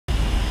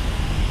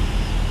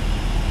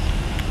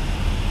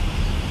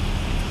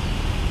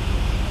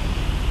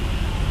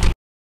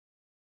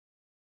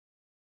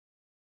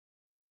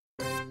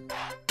Hershey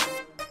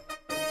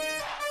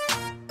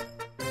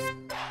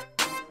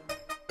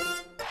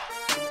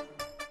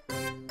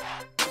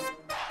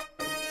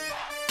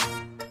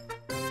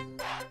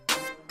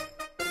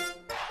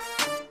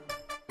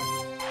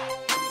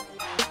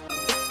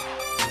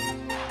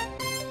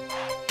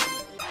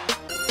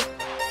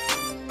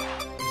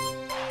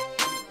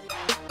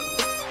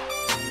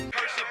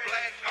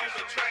Blakk on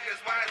the track is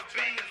why it's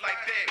beans like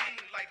that.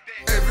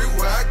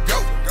 Everywhere I go,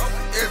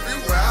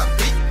 everywhere I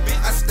be,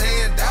 I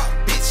stand out,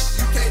 bitch.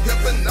 You can't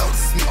help but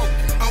notice me.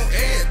 On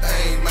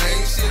everything,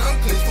 man. Shit, I'm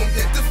clean from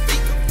head to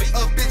feet. A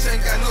bitch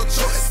ain't got no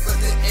choice but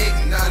to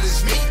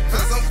acknowledge me.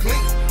 Cause I'm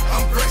clean,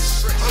 I'm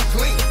fresh, I'm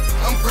clean,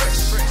 I'm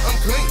fresh, I'm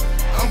clean,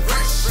 I'm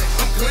fresh,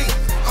 I'm clean,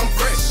 I'm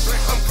fresh,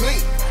 I'm clean,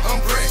 I'm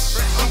fresh,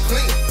 I'm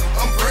clean,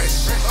 I'm fresh,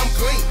 I'm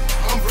clean,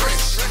 I'm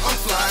fresh, I'm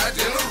fly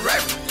than a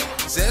rabbit.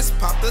 Just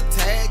popped the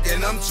tag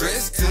and I'm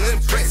dressed to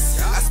impress.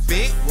 I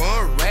spent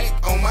 1 rack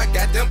on my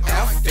goddamn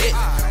outfit.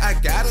 I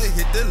gotta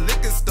hit the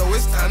liquor store,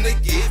 it's time to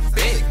get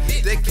back.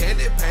 The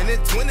candy painted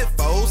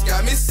 24s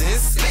got me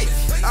since slick.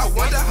 I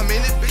wonder how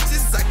many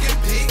bitches I can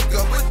pick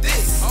up with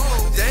this.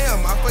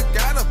 Damn, I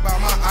forgot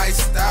about my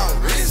iced out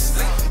wrist.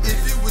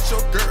 If you with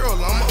your girl,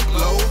 I'ma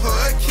blow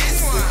her a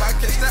kiss. If I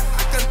catch that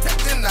eye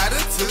contact, then I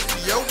done took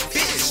your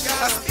bitch.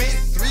 I spent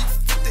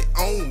 $350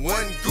 on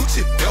 1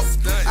 Gucci belt.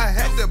 I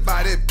had to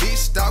buy that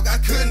bitch, dog, I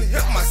couldn't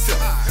help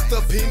myself.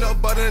 The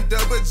peanut butter and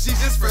double G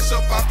just fresh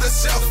up off the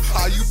shelf.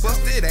 All you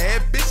busted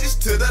ass bitches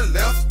to the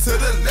left,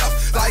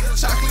 like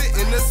chocolate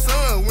in the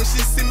sun. When she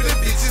see me, the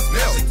bitches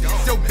melt.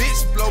 Yo,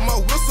 bitch, blow my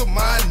whistle,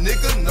 my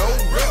nigga, no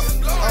rough.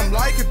 I'm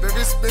like a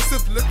very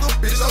expensive liquor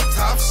bitch on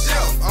top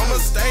shelf. I'ma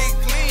stay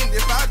clean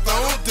if I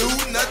don't do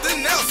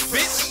nothing else,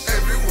 bitch.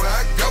 Everywhere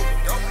I go,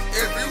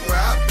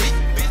 everywhere I be,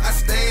 I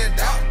stand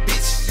out,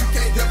 bitch. You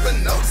can't help but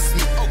notice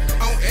me.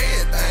 On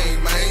everything,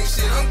 man.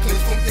 Shit, I'm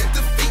clean from head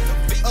to feet.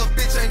 A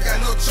bitch ain't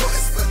got no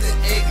choice but to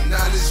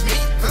acknowledge me.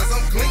 Cause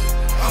I'm clean,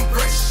 I'm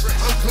fresh,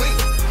 I'm clean,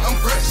 I'm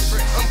fresh,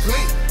 I'm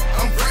clean,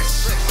 I'm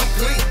fresh, I'm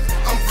clean,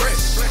 I'm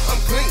fresh, I'm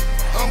clean,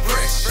 I'm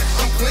fresh,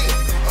 I'm clean,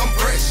 I'm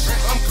fresh,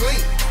 I'm clean,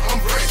 I'm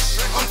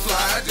fresh, I'm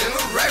fly than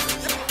a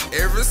rabbit.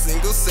 Every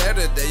single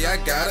Saturday I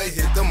gotta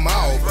hit the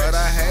mall, but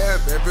I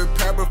have every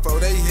pair before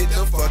they hit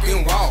the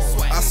fucking wall.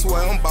 I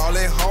swear I'm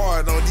ballin'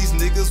 hard on these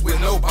niggas with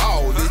no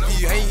ball.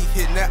 If you ain't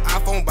hitting that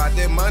iPhone by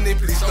that money,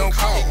 please don't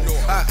call.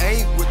 I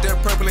ain't with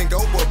that purple and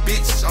gold, but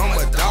bitch, I'm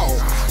a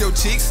dog. Yo,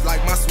 chicks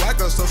like my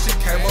swagger, so she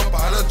came up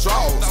out of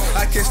drawers.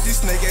 I catch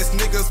these snake ass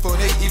niggas before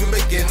they even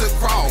begin to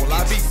crawl.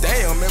 I be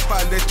damn if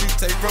I let you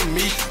take from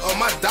me or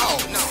my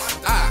dog.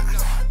 I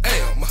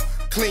am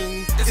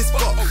clean as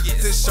fuck.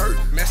 This shirt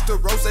match the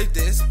rose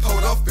that's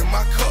pulled off in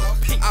my cup.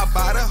 I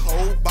buy the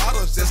whole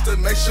bottle just to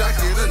make sure I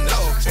get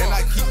enough. And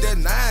I keep that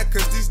 9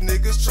 cause these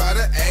niggas try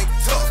to act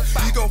tough.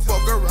 You gon'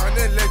 fuck around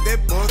and let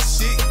that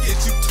bullshit get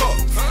you tough.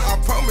 I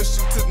promise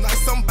you tonight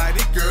somebody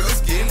girl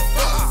is getting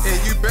fucked.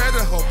 And you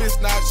better hope it's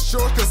not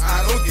short cause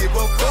I don't give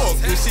a fuck.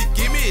 If she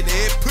give me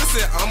that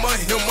pussy, I'ma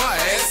hit my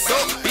ass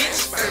up,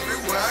 bitch.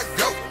 Everywhere I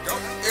go,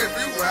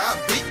 everywhere I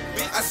be,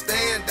 I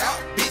stand out,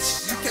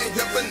 bitch. You can't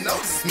help but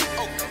notice me.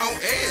 On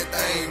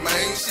everything,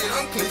 man. Shit,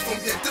 I'm clean from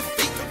head to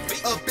feet.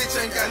 A bitch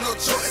ain't got no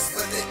choice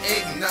but to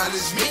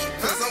acknowledge me.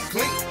 Cause I'm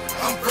clean,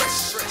 I'm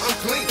fresh, I'm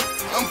clean,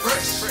 I'm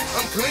fresh,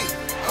 I'm clean,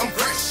 I'm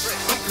fresh,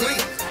 I'm clean,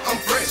 I'm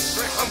fresh,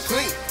 I'm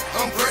clean,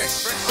 I'm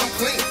fresh, I'm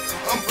clean,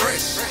 I'm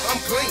fresh, I'm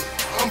clean,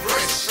 I'm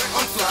fresh,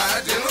 I'm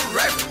fly than a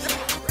rabbit.